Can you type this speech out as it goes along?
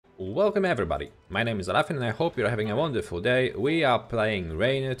Welcome everybody, my name is Alafin and I hope you're having a wonderful day. We are playing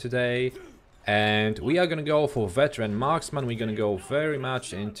Raynor today and we are gonna go for Veteran Marksman. We're gonna go very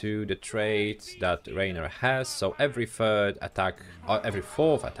much into the trait that Raynor has. So every fourth attack,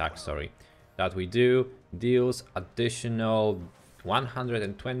 sorry, that we do deals additional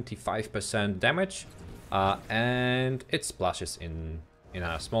 125% damage and it splashes in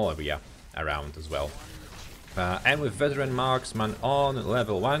a small area around as well. And with Veteran Marksman on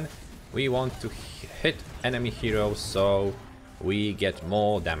level 1, we want to hit enemy heroes so we get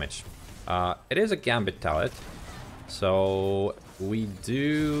more damage. It is a Gambit talent, so we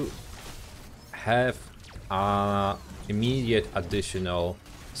do have immediate additional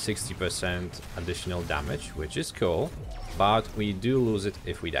 60% additional damage, which is cool, but we do lose it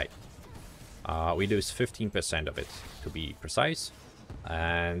if we die. We lose 15% of it, to be precise.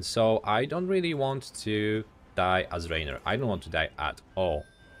 And so I don't really want to die as Raynor. I don't want to die at all.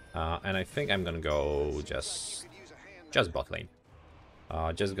 And I think I'm gonna go just bot lane.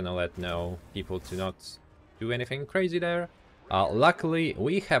 Just gonna let people to not do anything crazy there. Luckily,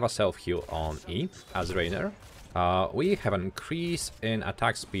 we have a self-heal on E as Raynor. We have an increase in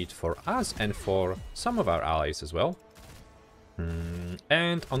attack speed for us and for some of our allies as well.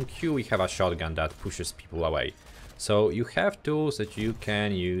 And on Q we have a shotgun that pushes people away. So you have tools that you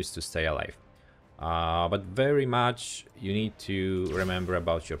can use to stay alive. But very much you need to remember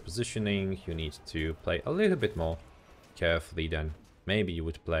about your positioning. You need to play a little bit more carefully than maybe you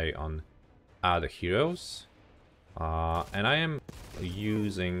would play on other heroes. And I am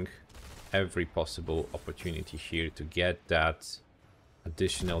using every possible opportunity here to get that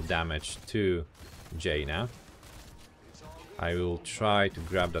additional damage to Jaina. I will try to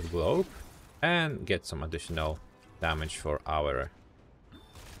grab that globe and get some additional damage for our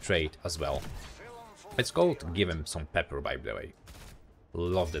trait as well. It's called Give Him Some Pepper, by the way.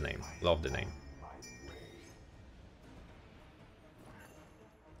 Love the name, love the name.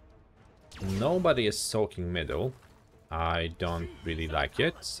 Nobody is soaking middle. I don't really like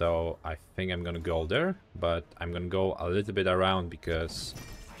it, so I think I'm gonna go there, but I'm gonna go a little bit around because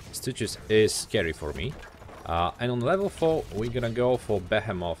Stitches is scary for me. And on level 4 we're gonna go for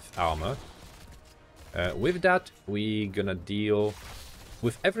Behemoth armor. With that we're gonna deal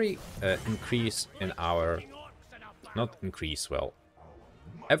with every increase in our, not increase, well,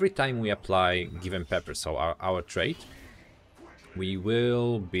 every time we apply Given Pepper, so our trait, we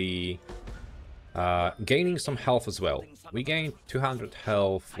will be gaining some health as well. We gain 200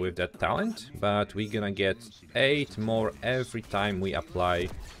 health with that talent, but we're gonna get 8 more every time we apply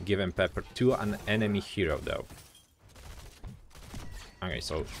Given Pepper to an enemy hero though. Okay,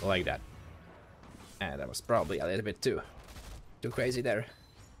 so like that. And that was probably a little bit too crazy there,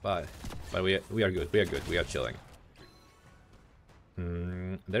 but we are good, we are chilling.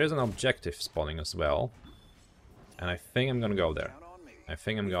 There is an objective spawning as well, and I think I'm gonna go there. I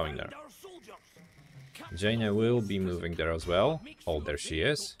think I'm going there. Jaina will be moving there as well. Oh, there she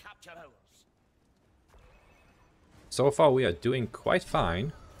is. So far we are doing quite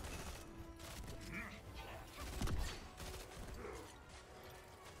fine.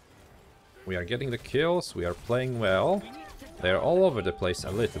 We are getting the kills, we are playing well. They're all over the place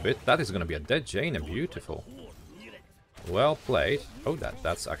a little bit. That is gonna be a dead Jaina, beautiful. Well played. Oh,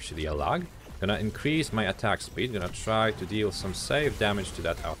 that's actually a lag. Gonna increase my attack speed, gonna try to deal some safe damage to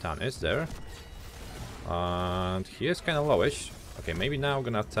that Altanis there. And he is kinda lowish. Okay, maybe now I'm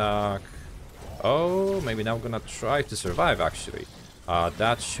gonna attack. Oh, maybe now I'm gonna try to survive actually.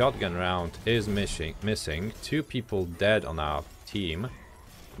 That shotgun round is missing. 2 people dead on our team.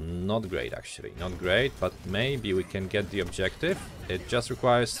 Not great actually, not great, but maybe we can get the objective. It just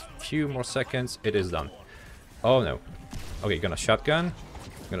requires a few more seconds, it is done. Oh no. Okay, gonna shotgun.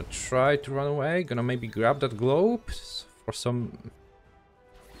 Gonna try to run away, gonna maybe grab that globe for some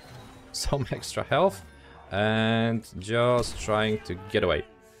extra health. And just trying to get away.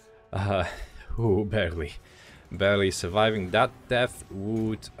 Ooh, barely surviving. That death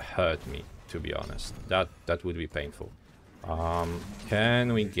would hurt me, to be honest. That would be painful.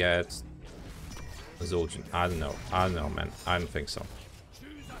 Can we get Zul'jin? I don't know, man. I don't think so.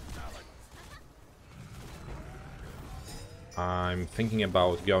 I'm thinking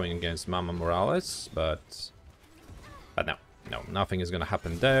about going against Mama Morales, but no, nothing is gonna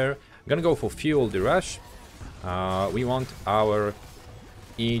happen there. I'm gonna go for Fuel the Rush. We want our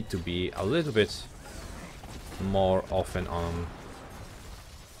E to be a little bit more often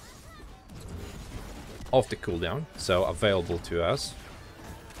off the cooldown, so available to us,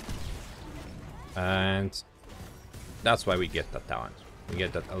 and that's why we get that talent. We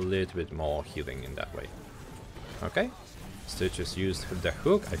get that a little bit more healing in that way. Okay, Stitches used the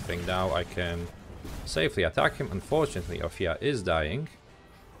hook. I think now I can safely attack him. Unfortunately, Ophia is dying.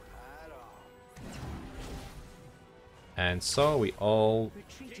 And so we all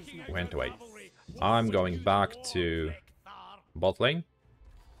went away. I'm going back to bot lane,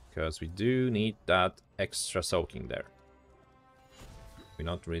 because we do need that extra soaking there. We're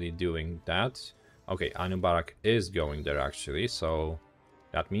not really doing that. Okay, Anubarak is going there actually, so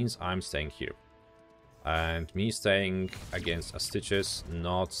that means I'm staying here. And me staying against a Stitches,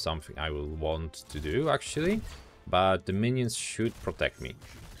 not something I will want to do actually, but the minions should protect me.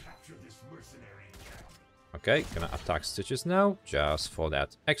 Okay, gonna attack Stitches now, just for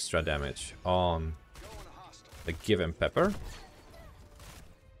that extra damage on the given pepper.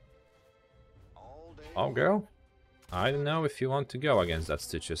 Oh girl, I don't know if you want to go against that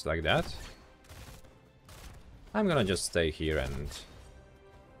Stitches like that. I'm gonna just stay here and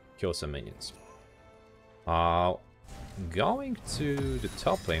kill some minions. Going to the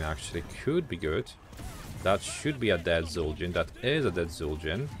top lane actually could be good. That should be a dead Zul'jin. That is a dead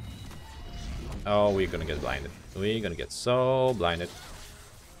Zul'jin. Oh, we're gonna get blinded. We're gonna get so blinded.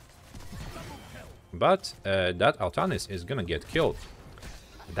 But that Altanis is gonna get killed.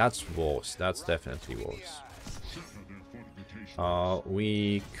 That's worse. That's definitely worse.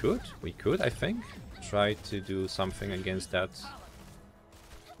 We could, I think, try to do something against that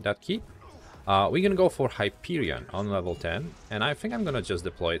keep. We're gonna go for Hyperion on level 10, and I think I'm gonna just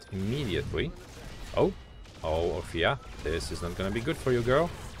deploy it immediately. Oh, Ophia, this is not gonna be good for you, girl.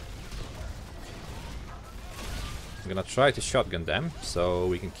 I'm gonna try to shotgun them, so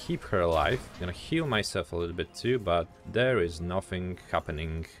we can keep her alive. I'm gonna heal myself a little bit too, but there is nothing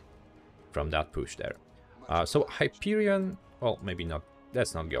happening from that push there. So Hyperion, well, maybe not.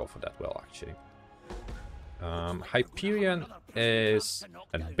 Let's not go for that well, actually. Hyperion is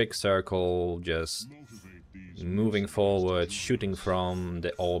a big circle, just moving forward, shooting from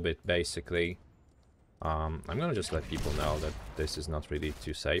the orbit, basically. I'm gonna just let people know that this is not really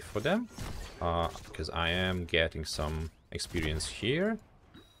too safe for them, because I am getting some experience here.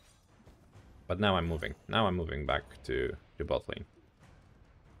 But now I'm moving. Now I'm moving back to the bot lane.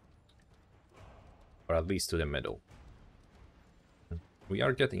 Or at least to the middle. We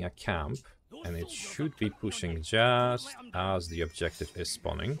are getting a camp, and it should be pushing just as the objective is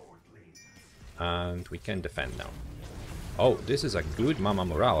spawning. And we can defend now. Oh, this is a good Mama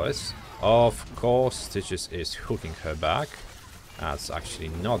Morales. Of course, Stitches is hooking her back. That's actually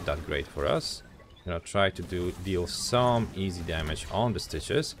not that great for us. I'm gonna try to deal some easy damage on the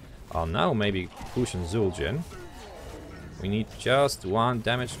Stitches. I'll now maybe push on Zul'jin. We need just one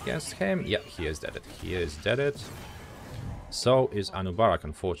damage against him. Yeah, he is dead. He is dead. So is Anubarak,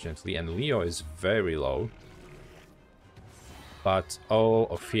 unfortunately, and Leo is very low. But oh,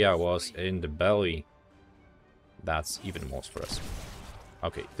 Ophia was in the belly. That's even worse for us.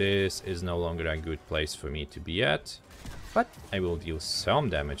 Okay, this is no longer a good place for me to be at, but I will deal some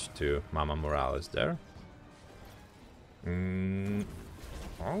damage to Mama Morales there.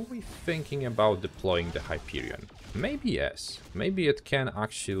 Are we thinking about deploying the Hyperion? Maybe yes. Maybe it can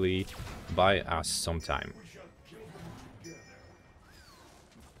actually buy us some time.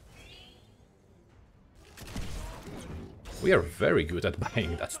 We are very good at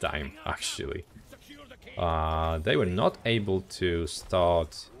buying that time, actually. They were not able to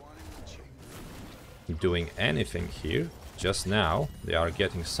start doing anything here. Just now, they are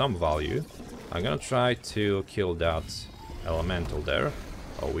getting some value. I'm gonna try to kill that elemental there.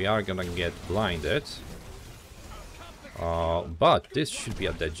 Oh, we are gonna get blinded. But this should be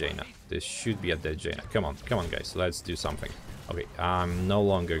a dead Jaina. This should be a dead Jaina. Come on guys, let's do something. Okay, I'm no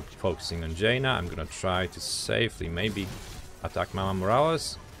longer focusing on Jaina. I'm gonna try to safely maybe attack Mama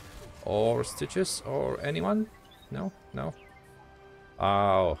Morales. Or Stitches, or anyone? No? No?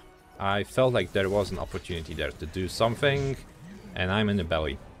 Oh, I felt like there was an opportunity there to do something, and I'm in the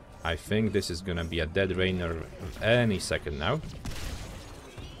belly. I think this is gonna be a dead Raynor any second now.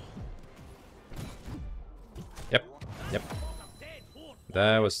 Yep.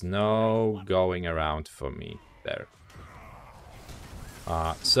 There was no going around for me there.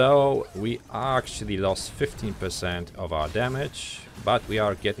 So we actually lost 15% of our damage, but we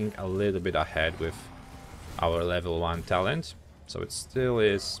are getting a little bit ahead with our level 1 talent, so it still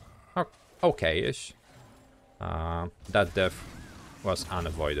is okay-ish. That death was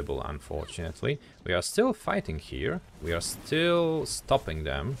unavoidable, unfortunately. We are still fighting here, we are still stopping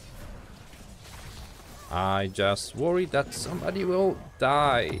them. I just worry that somebody will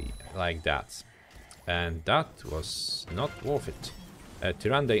die like that, and that was not worth it.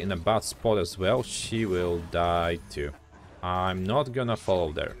 Tyrande in a bad spot as well, she will die too. I'm not gonna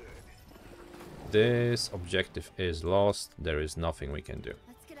follow there. this objective is lost, there is nothing we can do.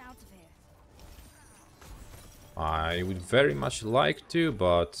 Let's get out of here. I would very much like to,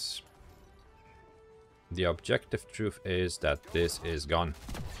 but the objective truth is that this is gone.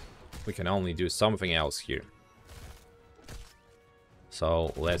 We can only do something else here.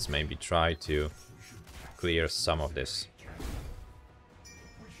 So let's maybe try to clear some of this.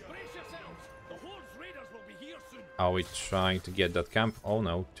 Are we trying to get that camp? Oh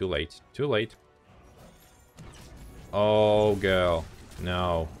no, too late, too late. Oh girl,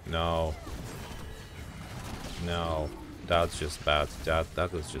 no, no. No, that's just bad.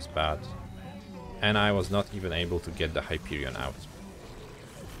 That was just bad. And I was not even able to get the Hyperion out.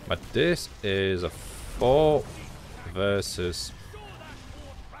 But this is a 4 versus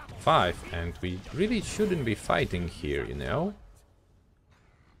 5, and we really shouldn't be fighting here, you know?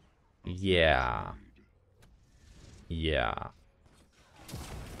 Yeah. Yeah.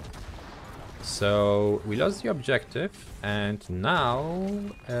 So we lost the objective, and now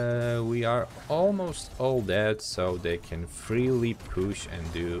we are almost all dead, so they can freely push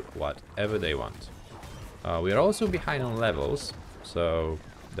and do whatever they want. We are also behind on levels, so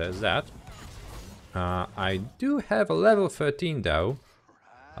there's that. I do have a level 13 though,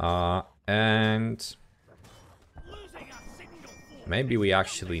 and maybe we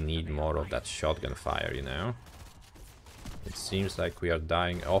actually need more of that shotgun fire, you know? It seems like we are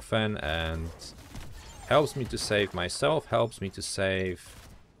dying often, and helps me to save myself, helps me to save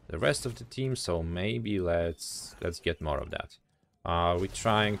the rest of the team, so maybe let's get more of that. We're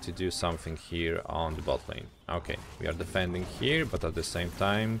trying to do something here on the bot lane. Okay, we are defending here, but at the same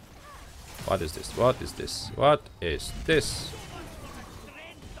time... What is this? What is this? What is this?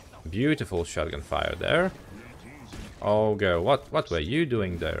 Beautiful shotgun fire there. Oh girl, what were you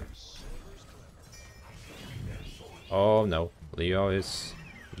doing there? Oh no, Leo is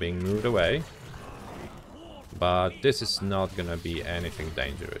being moved away. But this is not gonna be anything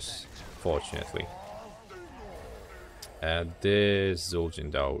dangerous, fortunately. This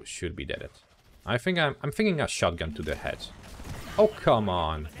Zul'jin though should be dead. I'm thinking a shotgun to the head. Oh come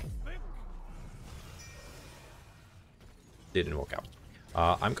on! Didn't work out.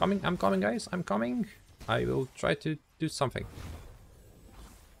 I'm coming guys, I'm coming. I will try to do something.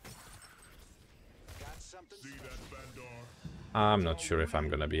 I'm not sure if I'm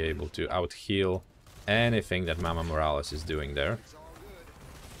gonna be able to out-heal anything that Mama Morales is doing there.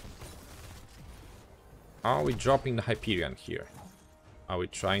 Are we dropping the Hyperion here? Are we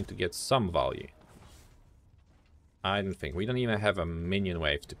trying to get some value? I don't think. We don't even have a minion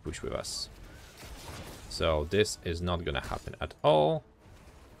wave to push with us. So this is not gonna happen at all.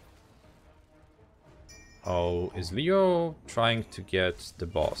 Oh, is Leo trying to get the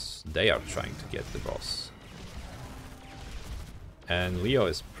boss? They are trying to get the boss. And Leo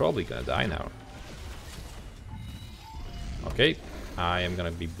is probably gonna die now. Okay, I am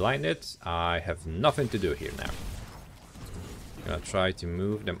gonna be blinded. I have nothing to do here now. Gonna try to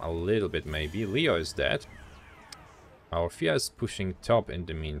move them a little bit maybe. Leo is dead. Our Fia is pushing top in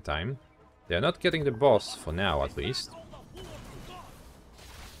the meantime. They are not getting the boss for now at least.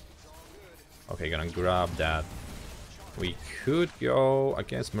 Okay, gonna grab that. We could go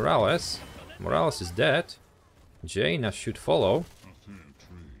against Morales. Morales is dead. Jaina should follow.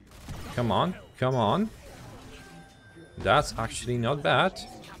 Come on, come on. That's actually not bad.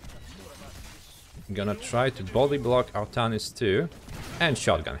 I'm gonna try to body block Artanis too. And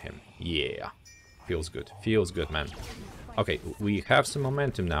shotgun him. Yeah. Feels good, man. Okay, we have some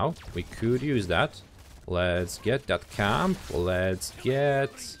momentum now. We could use that. Let's get that camp. Let's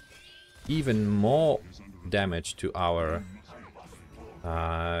get even more damage to our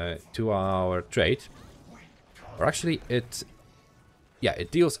trait. Or actually, it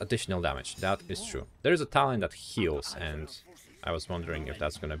deals additional damage. That is true. There is a talent that heals, and I was wondering if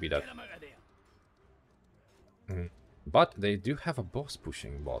that's gonna be that. But they do have a boss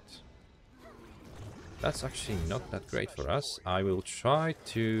pushing bot. That's actually not that great for us. I will try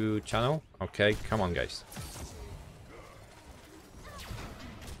to channel. Okay, come on, guys.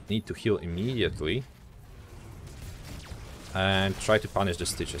 Need to heal immediately. And try to punish the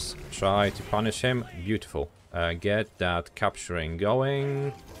Stitches. Try to punish him. Beautiful. Get that capturing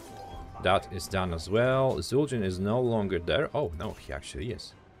going. That is done as well. Zul'jin is no longer there. Oh, no, he actually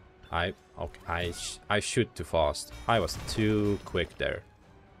is. I shoot too fast. I was too quick there.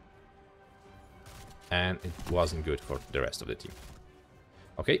 And it wasn't good for the rest of the team.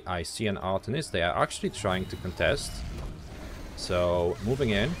 Okay, I see an Artanis. They are actually trying to contest. So, moving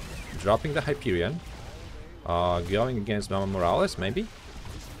in. Dropping the Hyperion. Going against Mama Morales, maybe.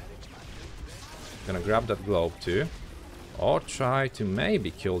 Gonna grab that globe too. Or try to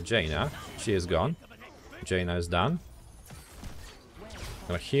maybe kill Jaina. She is gone. Jaina is done.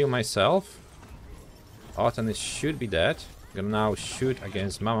 Gonna heal myself. Artemis should be dead. Gonna now shoot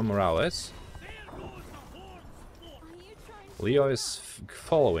against Mama Morales. Leo is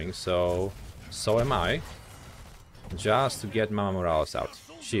following, so am I. Just to get Mama Morales out.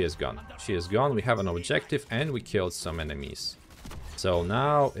 She is gone. She is gone. We have an objective and we killed some enemies. So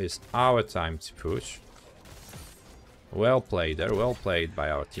now is our time to push. Well played there. Well played by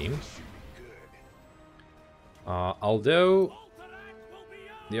our team. Although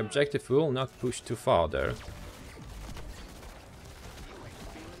the objective will not push too far there.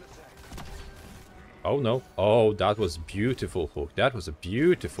 Oh no. Oh, that was beautiful hook. That was a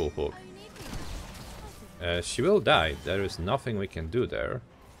beautiful hook. She will die. There is nothing we can do there.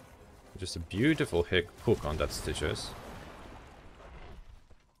 Just a beautiful hook on that Stitches.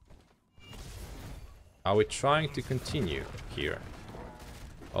 Are we trying to continue here?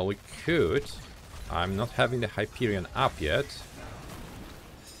 Well, we could. I'm not having the Hyperion up yet.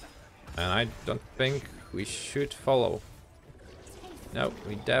 And I don't think we should follow. No,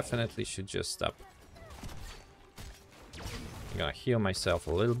 we definitely should just stop. I'm gonna heal myself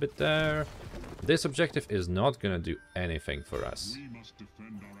a little bit there. This objective is not gonna do anything for us.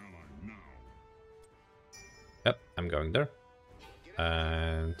 Yep, I'm going there.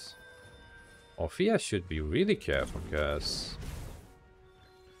 And Orphea should be really careful, because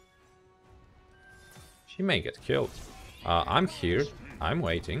she may get killed. I'm here. I'm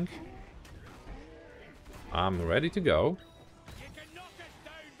waiting. I'm ready to go.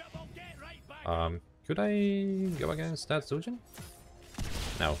 Could I go against that Zul'jin?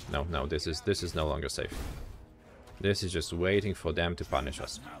 No, no, no. This is no longer safe. This is just waiting for them to punish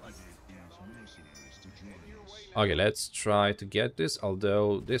us. Okay, let's try to get this,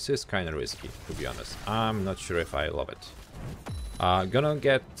 although this is kind of risky, to be honest. I'm not sure if I love it. Gonna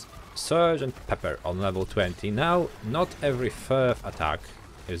get Surge and Pepper on level 20. Now, not every third attack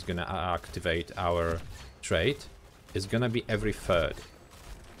is gonna activate our trait. It's gonna be every third.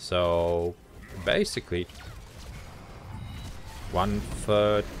 So, basically,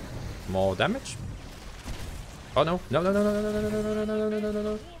 1/3 more damage. Oh no, no, no, no, no, no, no, no, no, no, no, no, no, no,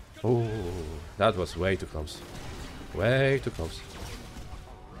 no. Oh, that was way too close. Way too close.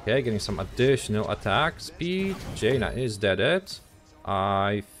 Okay, getting some additional attack speed. Jaina is dead.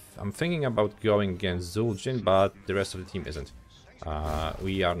 I'm thinking about going against Zul'jin, but the rest of the team isn't.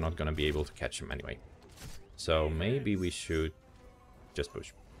 We are not gonna be able to catch him anyway. So maybe we should just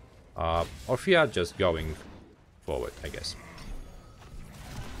push. Orphea just going forward, I guess.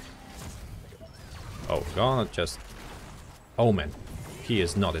 Oh, gonna just... Oh man, he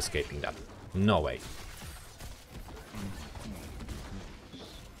is not escaping that. No way.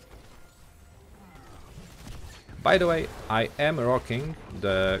 By the way, I am rocking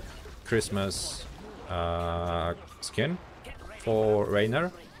the Christmas skin for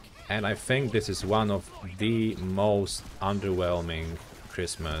Raynor, and I think this is one of the most underwhelming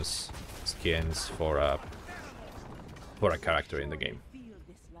Christmas skins for a character in the game.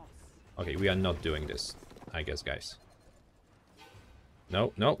 Okay, we are not doing this, I guess, guys.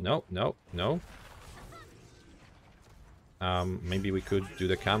 No, no, no, no, no. Maybe we could do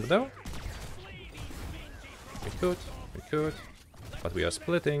the camp though. We could, but we are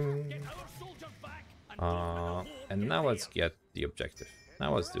splitting. And now let's get the objective.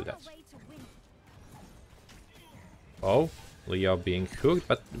 Now let's do that. Oh, Leo being hooked,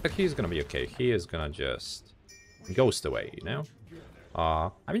 but he's gonna be okay. He is gonna just ghost away, you know?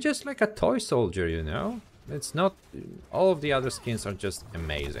 I'm just like a toy soldier, you know? It's not... All of the other skins are just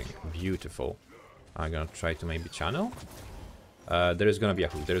amazing, beautiful. I'm gonna try to maybe channel. There is gonna be a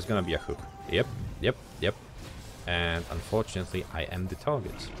hook, there is gonna be a hook. Yep, yep, yep. And unfortunately, I am the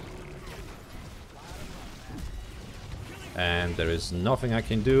target. And there is nothing I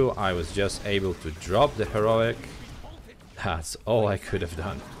can do. I was just able to drop the heroic. That's all I could have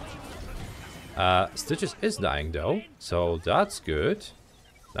done. Stitches is dying though, so that's good.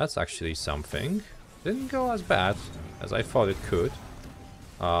 That's actually something. Didn't go as bad as I thought it could.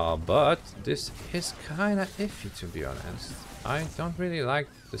 But this is kinda iffy, to be honest. I don't really like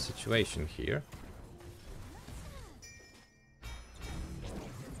the situation here.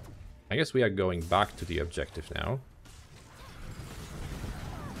 I guess we are going back to the objective now.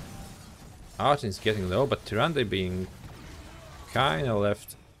 Artin's getting low, but Tyrande being kinda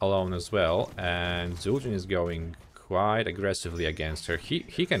left alone as well, and Zul'jin is going quite aggressively against her.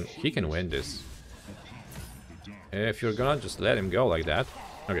 He can win this. If you're gonna just let him go like that.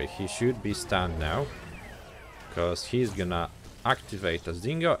 Okay, he should be stunned now, because he's gonna activate a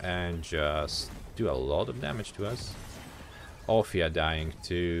Zingo and just do a lot of damage to us. Ophia dying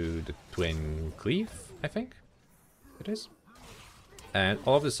to the twin cleave, I think it is. And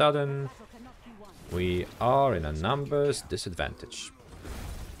all of a sudden, we are in a numbers disadvantage.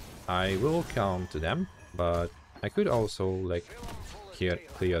 I will come to them, but I could also like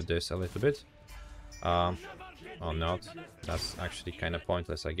clear this a little bit. Or not. That's actually kind of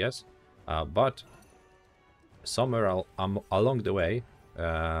pointless, I guess. But somewhere along the way,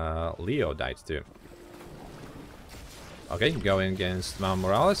 Leo died too. Okay, going against Mama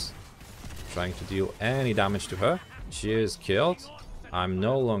Morales, trying to deal any damage to her. She is killed. I'm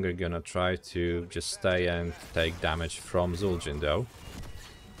no longer gonna try to just stay and take damage from Zul'jin though.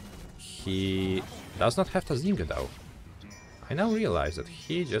 He does not have Tazinga though. I now realize that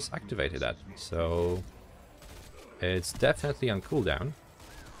he just activated that, so it's definitely on cooldown.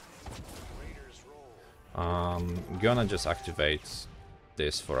 Gonna just activate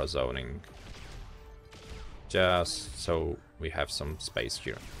this for a zoning, just so we have some space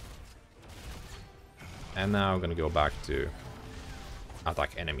here. And now I'm gonna go back to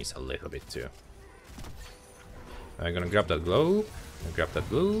attack enemies a little bit too. I'm gonna grab that globe, grab that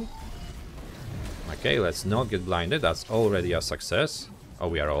blue. Okay, let's not get blinded, that's already a success. Oh,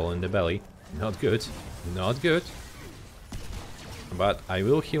 we are all in the belly. Not good, not good. But I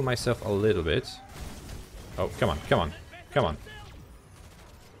will heal myself a little bit. Oh, come on, come on, come on.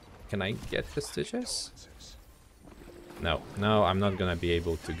 Can I get the stitches? No, no, I'm not gonna be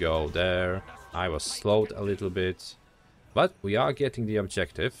able to go there. I was slowed a little bit. But we are getting the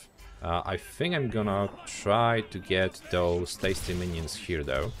objective. I think I'm gonna try to get those tasty minions here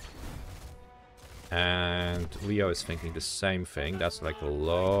though. And Leo is thinking the same thing. That's like a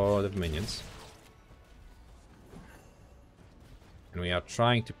lot of minions. And we are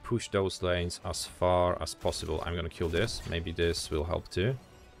trying to push those lanes as far as possible. I'm gonna kill this. Maybe this will help too.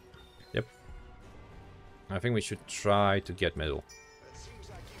 Yep. I think we should try to get middle.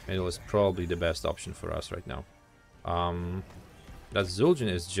 Middle is probably the best option for us right now. That Zul'jin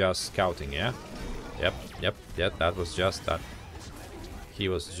is just scouting, yeah? Yep, that was just that. He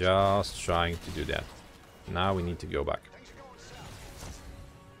was just trying to do that. Now we need to go back.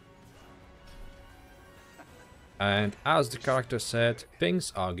 And as the character said,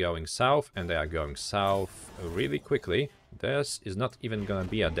 things are going south, and they are going south really quickly. This is not even gonna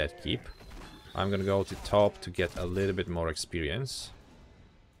be a dead keep. I'm gonna go to top to get a little bit more experience.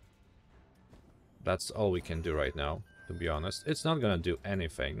 That's all we can do right now, to be honest. It's not gonna do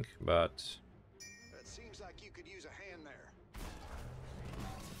anything, but That seems like you could use a hand there.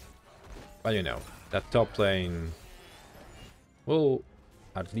 but you know, that top lane will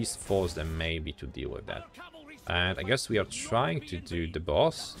at least force them maybe to deal with that. And I guess we are trying to do the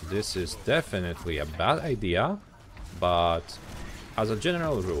boss. This is definitely a bad idea, but as a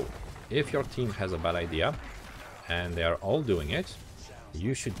general rule, if your team has a bad idea and they are all doing it,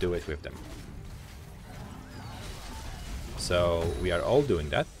 you should do it with them. So we are all doing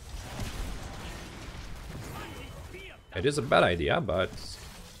that. It is a bad idea, but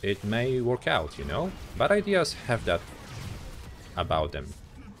it may work out, you know? Bad ideas have that about them.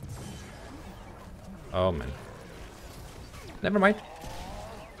 Oh man. Never mind.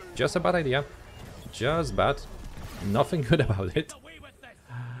 Just a bad idea. Just bad. Nothing good about it.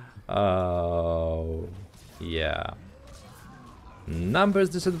 Oh, yeah. Numbers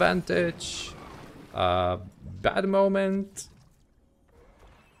disadvantage. Bad moment.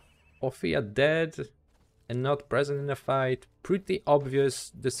 Ophia dead and not present in the fight. Pretty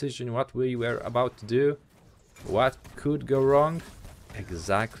obvious decision what we were about to do. What could go wrong?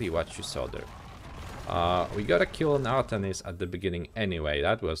 Exactly what you saw there. We got a kill on Artanis at the beginning anyway.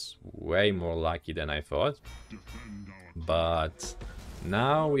 That was way more lucky than I thought. But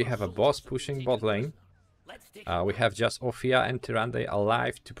now we have a boss pushing bot lane. We have just Ophia and Tyrande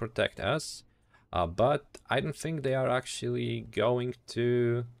alive to protect us. But I don't think they are actually going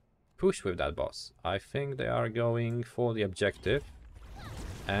to push with that boss. I think they are going for the objective.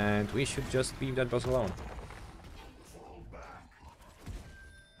 And we should just leave that boss alone.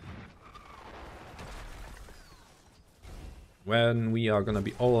 When we are gonna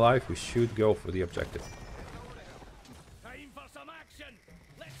be all alive, we should go for the objective.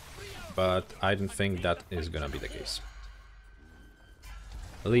 But I don't think that is gonna be the case.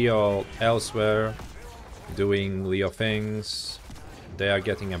 Leo elsewhere, doing Leo things. They are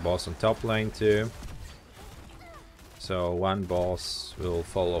getting a boss on top lane too. So one boss will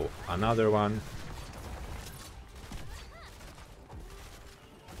follow another one.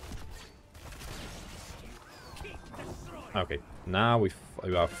 Okay, now we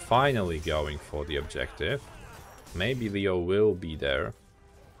are finally going for the objective. Maybe Leo will be there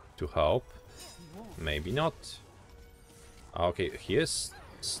to help. Maybe not. Okay, he is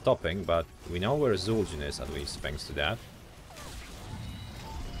stopping, but we know where Zul'jin is, at least, thanks to that.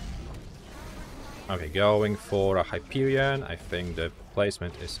 Okay, going for a Hyperion. I think the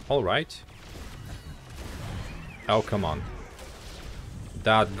placement is alright. Oh, come on.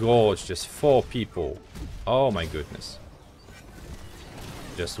 That gorge, just 4 people. Oh my goodness.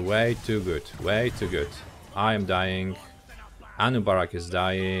 Just way too good, way too good. I am dying. Anubarak is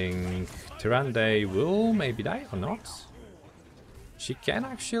dying. Tyrande will maybe die or not. She can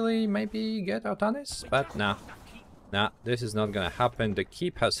actually maybe get Artanis, but nah. Nah, this is not gonna happen. The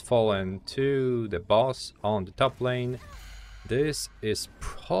keep has fallen to the boss on the top lane. This is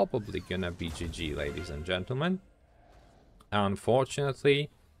probably gonna be GG, ladies and gentlemen. Unfortunately,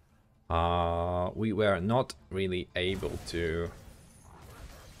 we were not really able to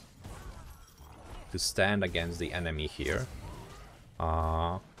stand against the enemy here.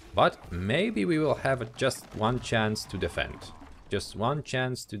 But maybe we will have just one chance to defend. Just one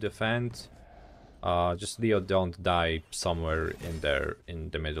chance to defend. Just Leo don't die somewhere in there in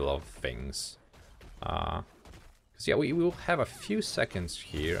the middle of things. Because yeah, we will have a few seconds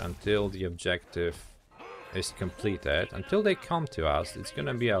here until the objective is completed. Until they come to us, it's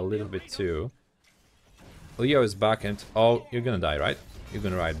gonna be a little bit too. Leo is back and... Oh, you're gonna die, right? You're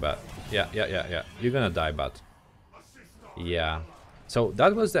gonna ride, but... Yeah. You're gonna die, but... Yeah. So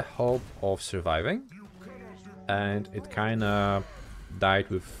that was the hope of surviving. And it kinda died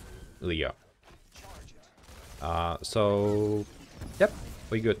with Leo. So... Yep,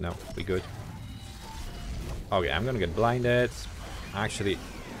 we good now. We good. Okay, I'm gonna get blinded. Actually,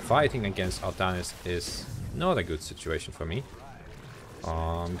 fighting against Artanis is not a good situation for me.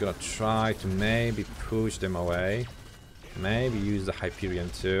 I'm gonna try to maybe push them away. Maybe use the Hyperion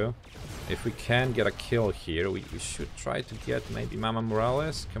too. If we can get a kill here, we should try to get maybe Mama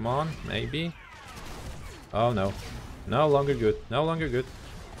Morales. Come on, maybe. Oh no. No longer good. No longer good.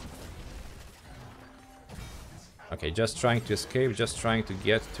 Okay, just trying to escape, just trying to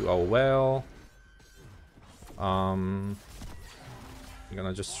get to a well. I'm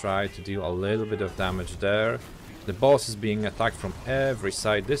gonna just try to deal a little bit of damage there. The boss is being attacked from every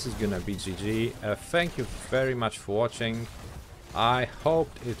side. This is gonna be GG. Thank you very much for watching. I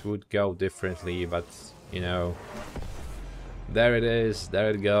hoped it would go differently, but you know, there it is, there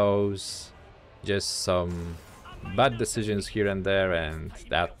it goes. Just some bad decisions here and there, and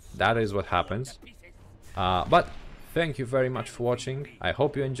that is what happens. But thank you very much for watching. I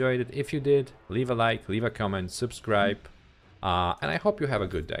hope you enjoyed it. If you did, leave a like, leave a comment, subscribe, and I hope you have a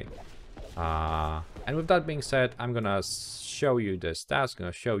good day. And with that being said, I'm gonna show you the stats,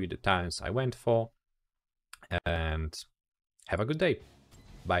 gonna show you the talents I went for, and have a good day.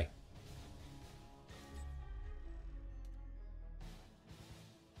 Bye.